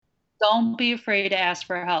Don't be afraid to ask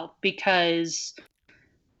for help because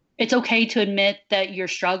it's okay to admit that you're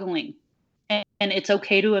struggling. And it's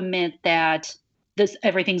okay to admit that this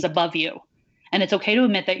everything's above you. And it's okay to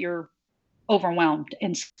admit that you're overwhelmed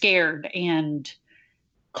and scared and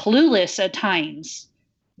clueless at times.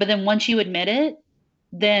 But then once you admit it,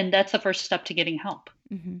 then that's the first step to getting help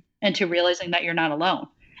Mm-hmm. and to realizing that you're not alone.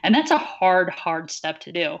 And that's a hard step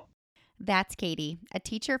to do. That's Katie, a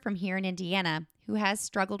teacher from here in Indiana who has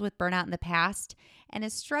struggled with burnout in the past and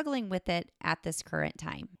is struggling with it at this current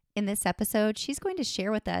time. In this episode, she's going to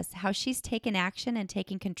share with us how she's taken action and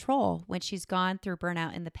taken control when she's gone through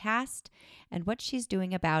burnout in the past and what she's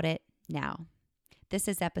doing about it now. This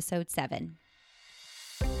is episode 7.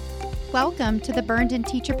 Welcome to the Burned In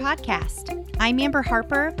Teacher Podcast. I'm Amber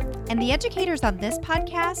Harper, and the educators on this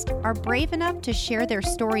podcast are brave enough to share their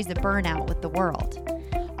stories of burnout with the world.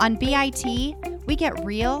 On BIT, we get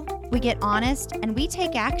real, we get honest, and we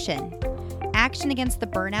take action. Action against the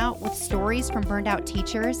burnout with stories from burned out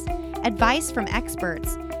teachers, advice from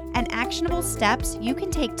experts, and actionable steps you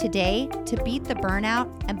can take today to beat the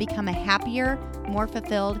burnout and become a happier, more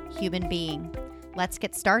fulfilled human being. Let's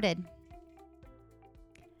get started.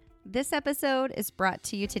 This episode is brought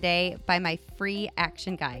to you today by my free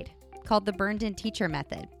action guide called the Burned In Teacher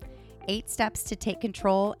Method, 8 steps to take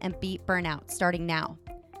control and beat burnout starting now.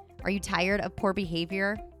 Are you tired of poor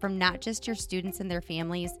behavior from not just your students and their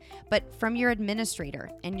families, but from your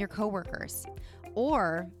administrator and your coworkers?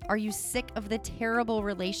 Or are you sick of the terrible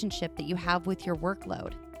relationship that you have with your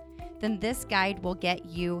workload? Then this guide will get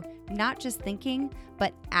you not just thinking,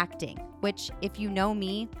 but acting, which, if you know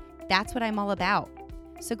me, that's what I'm all about.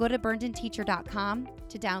 So go to burnedinteacher.com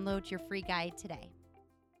to download your free guide today.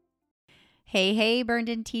 Hey, Burned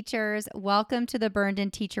In Teachers. Welcome to the Burned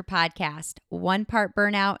In Teacher Podcast. 1 part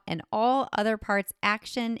burnout and all other parts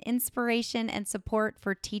action, inspiration, and support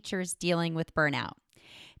for teachers dealing with burnout.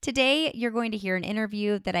 Today, you're going to hear an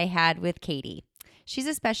interview that I had with Katie. She's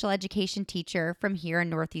a special education teacher from here in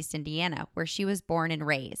Northeast Indiana, where she was born and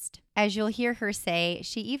raised. As you'll hear her say,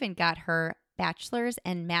 she even got her bachelor's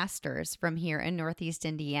and master's from here in Northeast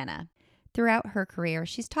Indiana. Throughout her career,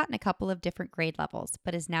 she's taught in a couple of different grade levels,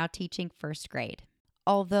 but is now teaching 1st grade.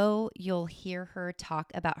 Although you'll hear her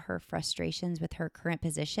talk about her frustrations with her current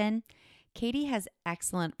position, Katie has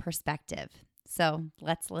excellent perspective. So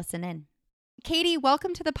let's listen in. Katie,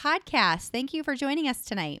 welcome to the podcast. Thank you for joining us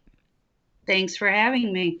tonight. Thanks for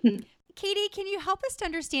having me. Katie, can you help us to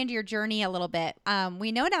understand your journey a little bit?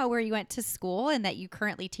 We know now where you went to school and that you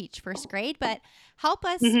currently teach 1st grade, but help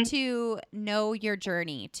us to know your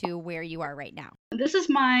journey to where you are right now. This is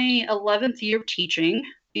my 11th year of teaching,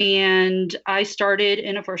 and I started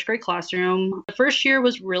in a 1st grade classroom. The first year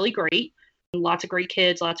was really great. Lots of great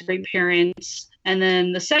kids, lots of great parents. And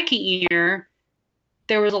then the 2nd year,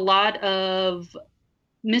 there was a lot of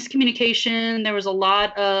miscommunication. There was a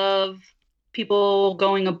lot of people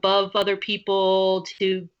going above other people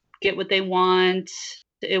to get what they want.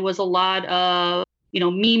 It was a lot of,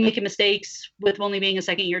 me making mistakes with only being a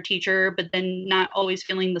 2nd year teacher, but then not always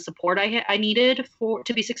feeling the support I needed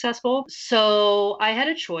to be successful. So I had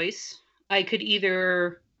a choice. I could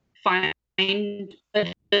either find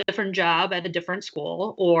a different job at a different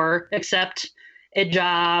school or accept a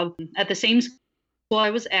job at the same school I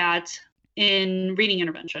was at in reading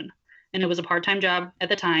intervention. And it was a part-time job at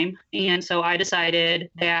the time. And so I decided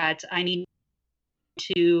that I need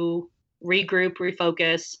to regroup,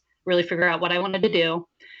 refocus, really figure out what I wanted to do.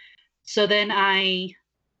 So then I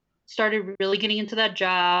started really getting into that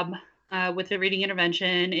job with the reading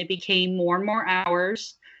intervention. It became more and more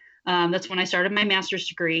hours. That's when I started my master's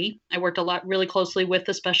degree. I worked really closely with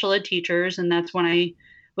the special ed teachers, and that's when I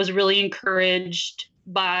was really encouraged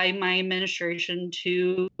by my administration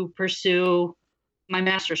to pursue my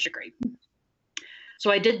master's degree.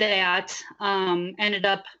 So I did that, ended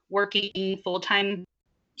up working full-time.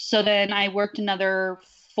 So then I worked another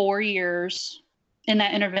 4 years in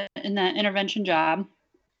that intervention job.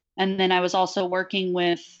 And then I was also working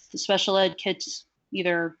with special ed kids,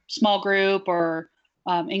 either small group or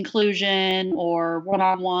inclusion or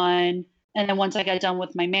one-on-one. And then once I got done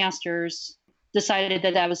with my master's, decided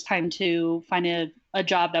that was time to find a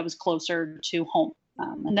job that was closer to home.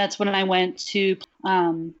 And that's when I went to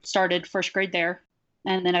started 1st grade there.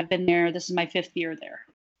 And then I've been there. This is my 5th year there.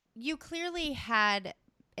 You clearly had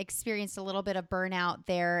experienced a little bit of burnout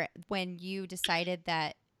there when you decided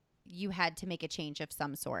that you had to make a change of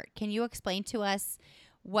some sort. Can you explain to us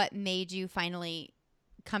what made you finally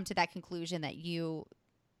come to that conclusion that you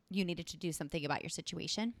needed to do something about your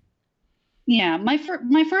situation? Yeah, my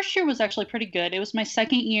first year was actually pretty good. It was my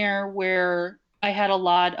 2nd year where I had a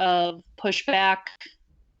lot of pushback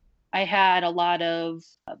I had a lot of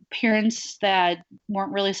parents that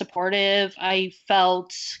weren't really supportive. I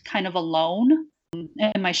felt kind of alone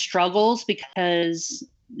in my struggles because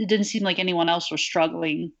it didn't seem like anyone else was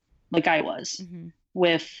struggling like I was Mm-hmm.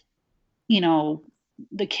 with,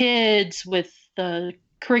 the kids, with the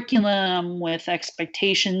curriculum, with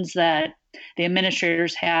expectations that the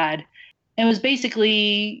administrators had. It was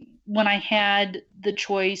basically when I had the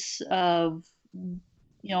choice of,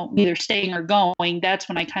 either staying or going, that's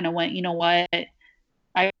when I kind of went, you know what?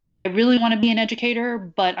 I really want to be an educator,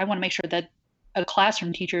 but I want to make sure that a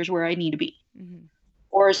classroom teacher is where I need to be. Mm-hmm.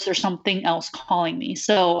 Or is there something else calling me?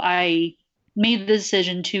 So I made the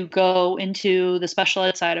decision to go into the special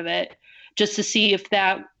ed side of it just to see if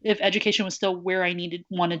education was still where I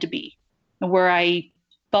wanted to be and where I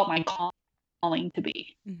felt my calling to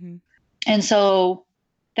be. Mm-hmm. And so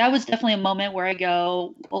that was definitely a moment where I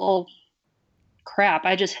go, well, crap,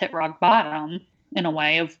 I just hit rock bottom in a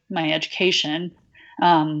way of my education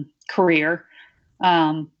career.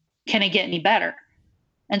 Can it get any better?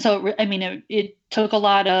 And so, it took a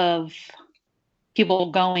lot of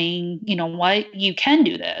people going, you know what, you can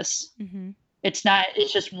do this. Mm-hmm. It's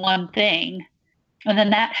just one thing. And then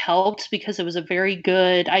that helped because it was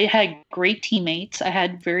I had great teammates. I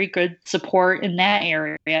had very good support in that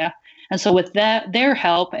area. And so with their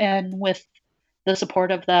help and with the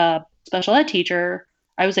support of the special ed teacher,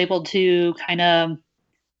 I was able to kind of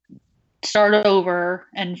start over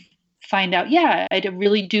and find out, yeah, I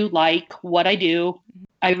really do like what I do.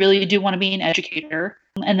 I really do want to be an educator.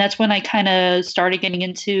 And that's when I kind of started getting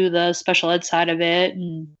into the special ed side of it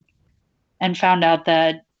and found out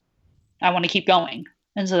that I want to keep going.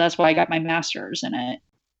 And so that's why I got my master's in it.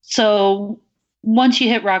 So once you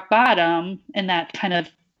hit rock bottom and that kind of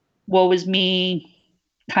woe is me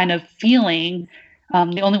kind of feeling,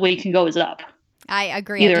 the only way you can go is up. I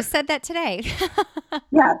agree. I just said that today.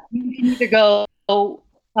 Yeah. You can either go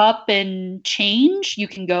up and change, you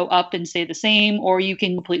can go up and stay the same, or you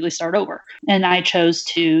can completely start over. And I chose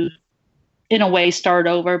to, in a way, start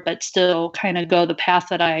over, but still kind of go the path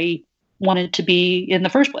that I wanted to be in the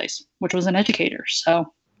first place, which was an educator.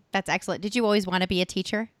 So that's excellent. Did you always want to be a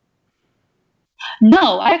teacher?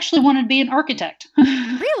 No, I actually wanted to be an architect.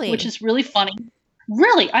 Really? Which is really funny.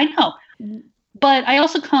 Really, I know. But I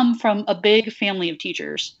also come from a big family of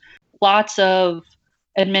teachers. Lots of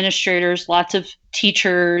administrators, lots of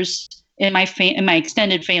teachers in my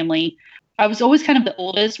extended family. I was always kind of the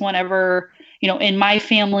oldest whenever, in my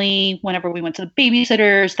family, whenever we went to the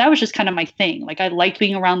babysitters, that was just kind of my thing. Like I liked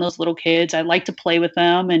being around those little kids. I liked to play with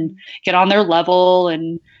them and get on their level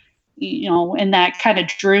and and that kind of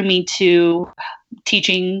drew me to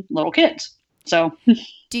teaching little kids. So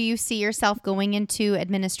do you see yourself going into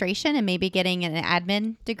administration and maybe getting an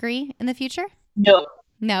admin degree in the future? No.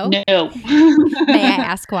 No? No. May I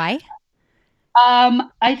ask why?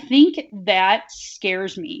 I think that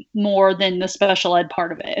scares me more than the special ed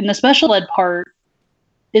part of it. And the special ed part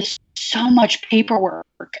is so much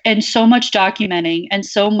paperwork and so much documenting and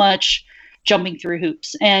so much jumping through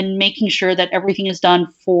hoops and making sure that everything is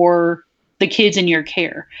done for the kids in your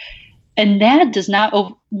care. And that does not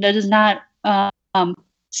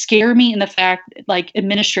scare me in the fact, like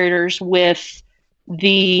administrators with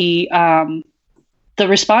the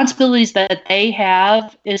responsibilities that they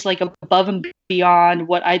have is like above and beyond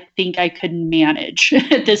what I think I could manage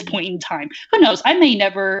at this point in time. Who knows? I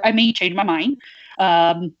may change my mind.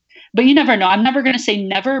 But you never know. I'm never going to say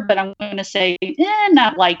never, but I'm going to say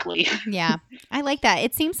not likely. Yeah, I like that.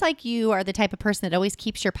 It seems like you are the type of person that always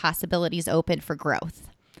keeps your possibilities open for growth.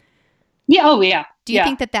 Yeah. Oh, yeah. Do you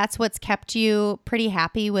think that that's what's kept you pretty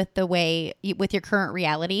happy with with your current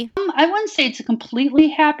reality? I wouldn't say it's completely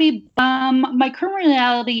happy. My current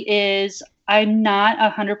reality is I'm not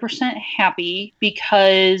 100% happy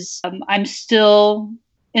because I'm still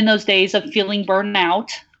in those days of feeling burned out.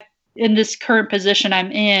 In this current position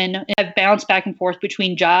I'm in, I've bounced back and forth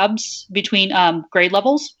between jobs, between grade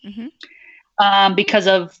levels, because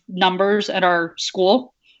of numbers at our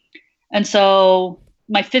school. And so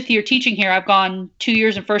my 5th year teaching here, I've gone 2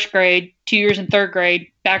 years in first grade, 2 years in third grade,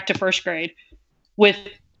 back to first grade with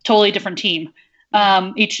totally different team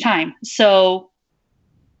each time. So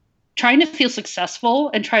trying to feel successful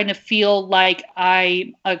and trying to feel like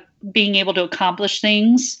I'm being able to accomplish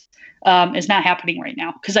things is not happening right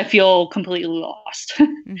now because I feel completely lost,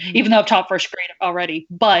 even though I've taught first grade already.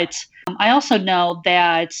 But I also know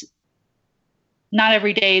that not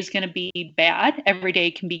every day is going to be bad. Every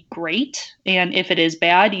day can be great. And if it is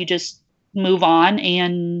bad, you just move on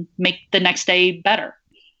and make the next day better.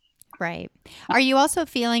 Right. Are you also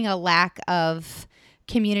feeling a lack of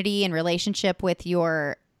community and relationship with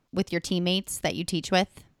your teammates that you teach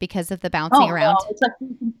with? because of the Oh, bouncing no, around? it's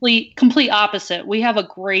like complete opposite. We have a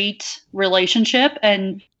great relationship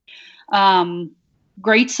and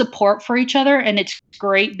great support for each other. And it's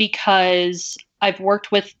great because I've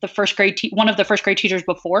worked with one of the first grade teachers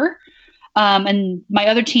before. And my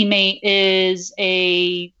other teammate is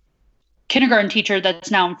a kindergarten teacher that's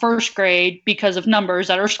now in first grade because of numbers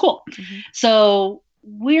at our school. Mm-hmm. So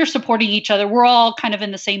we're supporting each other. We're all kind of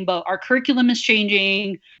in the same boat. Our curriculum is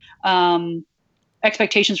changing.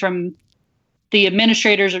 Expectations from the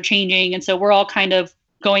administrators are changing. And so we're all kind of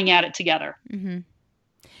going at it together. Mm-hmm.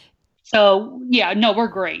 So yeah, no, we're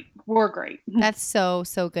great. We're great. That's so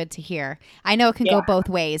good to hear. I know it can go both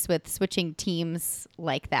ways with switching teams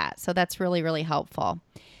like that. So that's really, really helpful.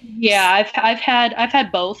 Yeah, I've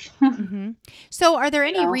had both. Mm-hmm. So are there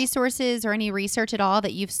any resources or any research at all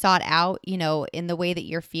that you've sought out, in the way that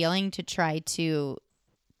you're feeling to try to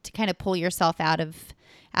kind of pull yourself out of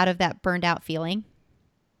that burned out feeling?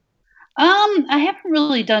 I haven't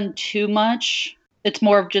really done too much. It's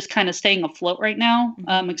more of just kind of staying afloat right now,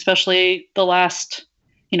 especially the last,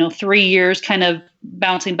 3 years kind of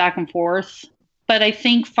bouncing back and forth. But I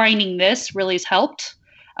think finding this really has helped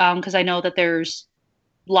because I know that there's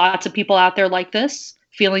lots of people out there like this,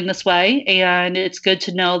 feeling this way. And it's good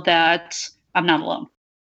to know that I'm not alone.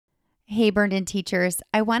 Hey, Burned In teachers,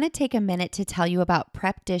 I want to take a minute to tell you about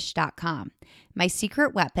PrepDish.com, my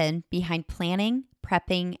secret weapon behind planning,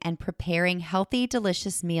 prepping, and preparing healthy,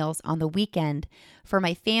 delicious meals on the weekend for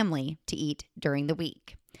my family to eat during the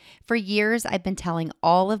week. For years, I've been telling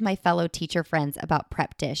all of my fellow teacher friends about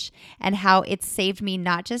Prep Dish and how it's saved me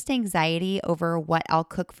not just anxiety over what I'll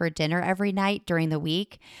cook for dinner every night during the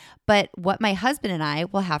week, but what my husband and I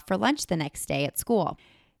will have for lunch the next day at school.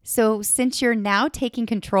 So since you're now taking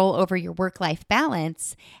control over your work-life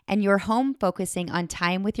balance and you're home focusing on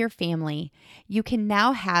time with your family, you can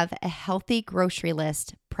now have a healthy grocery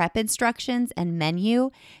list, prep instructions, and menu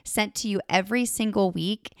sent to you every single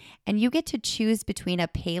week, and you get to choose between a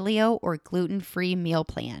paleo or gluten-free meal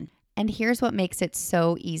plan. And here's what makes it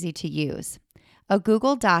so easy to use. A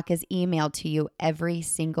Google Doc is emailed to you every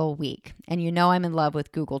single week, and you know I'm in love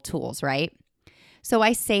with Google tools, right? So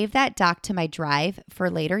I save that doc to my drive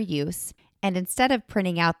for later use, and instead of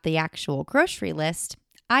printing out the actual grocery list,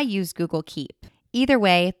 I use Google Keep. Either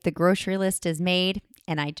way, the grocery list is made,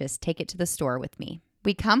 and I just take it to the store with me.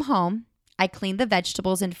 We come home, I clean the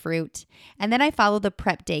vegetables and fruit, and then I follow the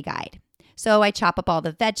prep day guide. So I chop up all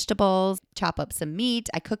the vegetables, chop up some meat,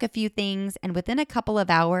 I cook a few things, and within a couple of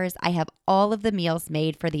hours, I have all of the meals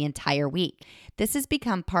made for the entire week. This has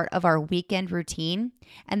become part of our weekend routine.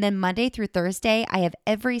 And then Monday through Thursday, I have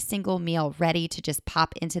every single meal ready to just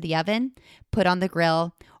pop into the oven, put on the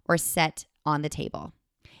grill, or set on the table.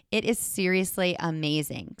 It is seriously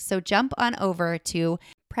amazing. So jump on over to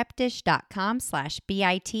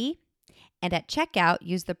prepdish.com/BIT, and at checkout,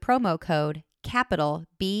 use the promo code capital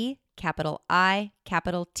B, capital I,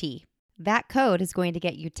 capital T. That code is going to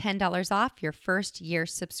get you $10 off your first year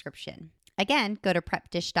subscription. Again, go to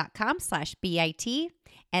prepdish.com/BIT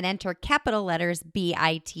and enter capital letters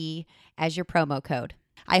BIT as your promo code.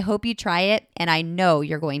 I hope you try it, and I know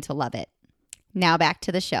you're going to love it. Now back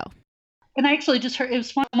to the show. And I actually just heard, it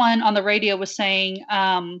was someone on the radio was saying,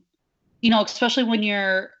 especially when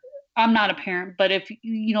I'm not a parent, but if,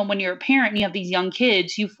 when you're a parent and you have these young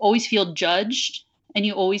kids, you always feel judged and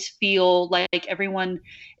you always feel like everyone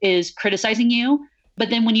is criticizing you. But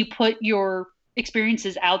then when you put your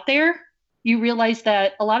experiences out there, you realize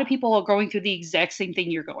that a lot of people are going through the exact same thing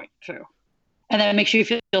you're going through. And that makes you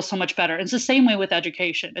feel so much better. It's the same way with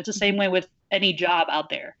education. It's the same way with any job out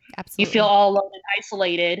there. Absolutely. You feel all alone and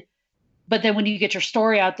isolated. But then when you get your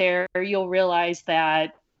story out there, you'll realize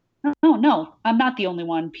that, oh, no, I'm not the only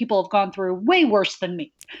one. People have gone through way worse than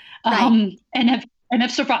me, right. and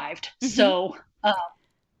have survived. Mm-hmm. So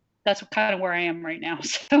that's kind of where I am right now.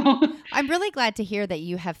 So I'm really glad to hear that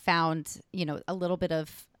you have found, a little bit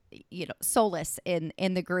of, solace in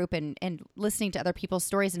the group and listening to other people's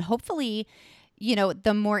stories. And hopefully,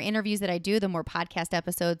 the more interviews that I do, the more podcast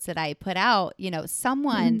episodes that I put out,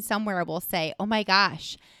 someone somewhere will say, oh my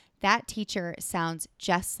gosh, that teacher sounds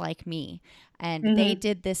just like me. And they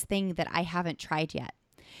did this thing that I haven't tried yet.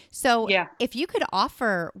 So if you could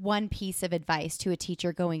offer one piece of advice to a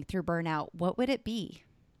teacher going through burnout, what would it be?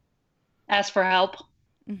 Ask for help.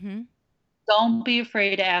 Mm-hmm. Don't be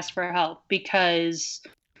afraid to ask for help, because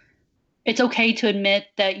it's okay to admit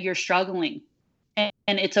that you're struggling, and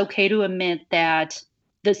it's okay to admit that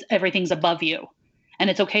everything's above you.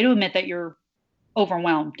 And it's okay to admit that you're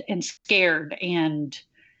overwhelmed and scared and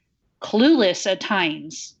clueless at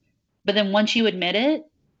times. But then once you admit it,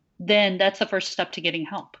 then that's the first step to getting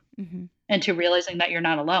help. Mm-hmm. and to realizing that you're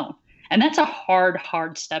not alone. And that's a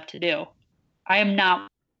hard step to do. I am not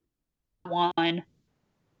one.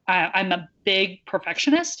 I'm a big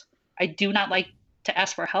perfectionist. I do not like to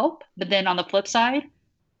ask for help. But then on the flip side,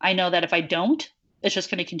 I know that if I don't, it's just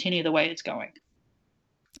going to continue the way it's going.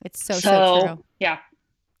 It's so true. Yeah.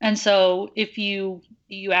 And so if you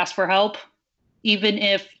ask for help, even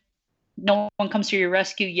if no one comes to your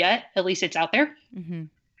rescue yet, at least it's out there. Mm-hmm.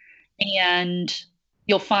 And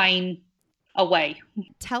you'll find a way.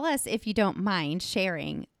 Tell us, if you don't mind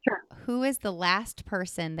sharing, Sure. Who is the last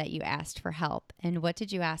person that you asked for help, and what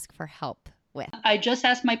did you ask for help with? I just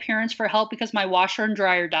asked my parents for help because my washer and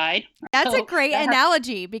dryer died. That's a great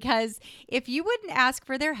analogy, because if you wouldn't ask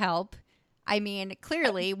for their help, I mean,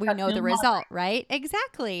 clearly we know the result, right?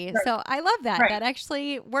 Exactly. Right. So I love that. Right. That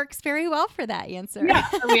actually works very well for that answer. Yeah.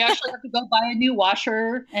 So we actually have to go buy a new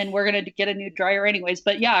washer, and we're going to get a new dryer anyways.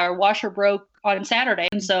 But yeah, our washer broke on Saturday.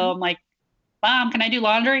 And so I'm like, Mom, can I do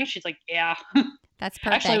laundry? She's like, yeah. That's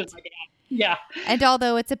perfect. Actually, it was my dad. Yeah. And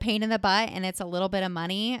although it's a pain in the butt and it's a little bit of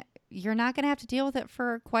money, you're not going to have to deal with it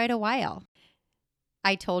for quite a while.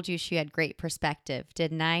 I told you she had great perspective,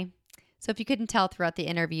 didn't I? So if you couldn't tell throughout the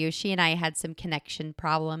interview, she and I had some connection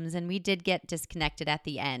problems, and we did get disconnected at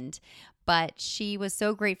the end. But she was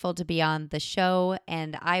so grateful to be on the show,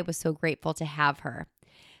 and I was so grateful to have her.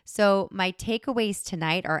 So my takeaways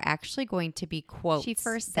tonight are actually going to be quotes. She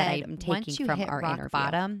first said, I'm taking from our interview.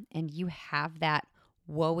 Bottom and you have that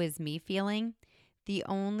woe is me feeling, the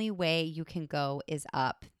only way you can go is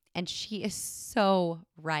up. And she is so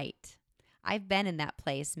right. I've been in that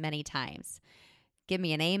place many times. Give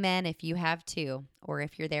me an amen if you have too, or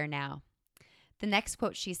if you're there now. The next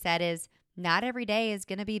quote she said is, not every day is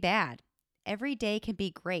going to be bad. Every day can be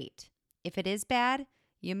great. If it is bad,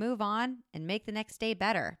 you move on and make the next day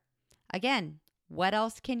better. Again, what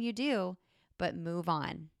else can you do but move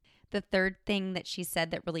on? The third thing that she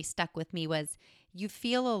said that really stuck with me was, you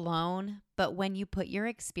feel alone, but when you put your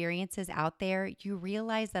experiences out there, you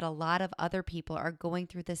realize that a lot of other people are going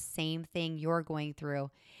through the same thing you're going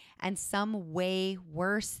through, and some way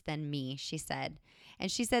worse than me, she said.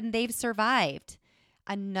 And she said they've survived.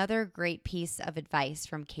 Another great piece of advice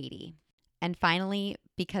from Katie. And finally,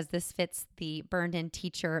 because this fits the Burned-In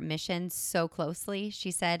Teacher mission so closely,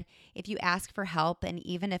 she said, if you ask for help, and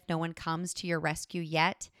even if no one comes to your rescue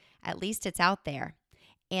yet, at least it's out there,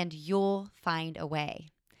 and you'll find a way.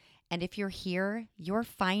 And if you're here, you're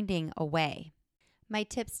finding a way. My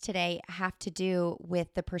tips today have to do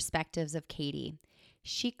with the perspectives of Katie.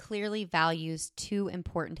 She clearly values two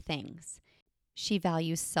important things. She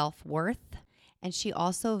values self-worth, and she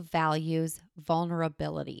also values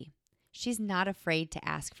vulnerability. She's not afraid to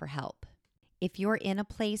ask for help. If you're in a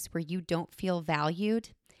place where you don't feel valued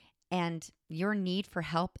and your need for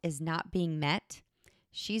help is not being met,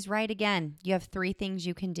 she's right again. You have three things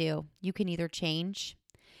you can do. You can either change,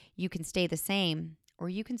 you can stay the same, or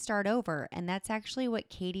you can start over. And that's actually what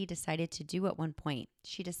Katie decided to do at one point.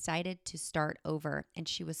 She decided to start over, and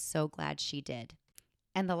she was so glad she did.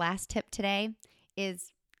 And the last tip today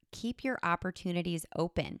is keep your opportunities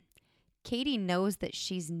open. Katie knows that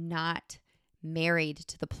she's not married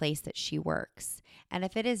to the place that she works. And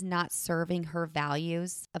if it is not serving her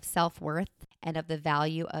values of self-worth and of the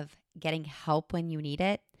value of getting help when you need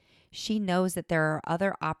it, she knows that there are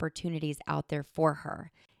other opportunities out there for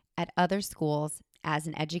her at other schools as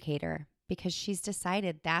an educator, because she's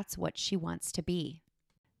decided that's what she wants to be.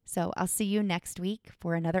 So I'll see you next week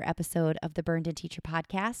for another episode of the Burned-In Teacher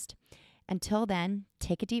podcast. Until then,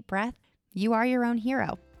 take a deep breath. You are your own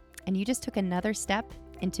hero, and you just took another step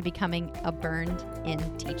into becoming a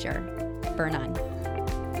burned-in teacher. Burn on.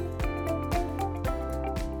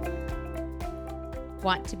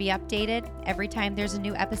 Want to be updated every time there's a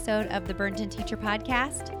new episode of the Burned-In Teacher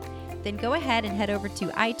podcast? Then go ahead and head over to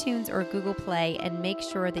iTunes or Google Play and make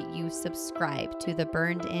sure that you subscribe to the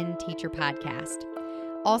Burned-In Teacher podcast.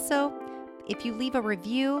 Also, if you leave a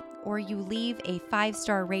review or you leave a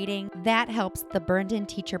 5-star rating, that helps the Burned-In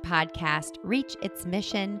Teacher podcast reach its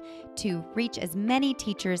mission to reach as many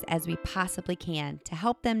teachers as we possibly can, to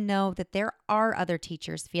help them know that there are other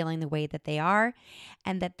teachers feeling the way that they are,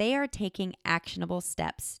 and that they are taking actionable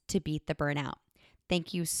steps to beat the burnout.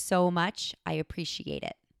 Thank you so much. I appreciate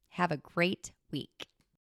it. Have a great week.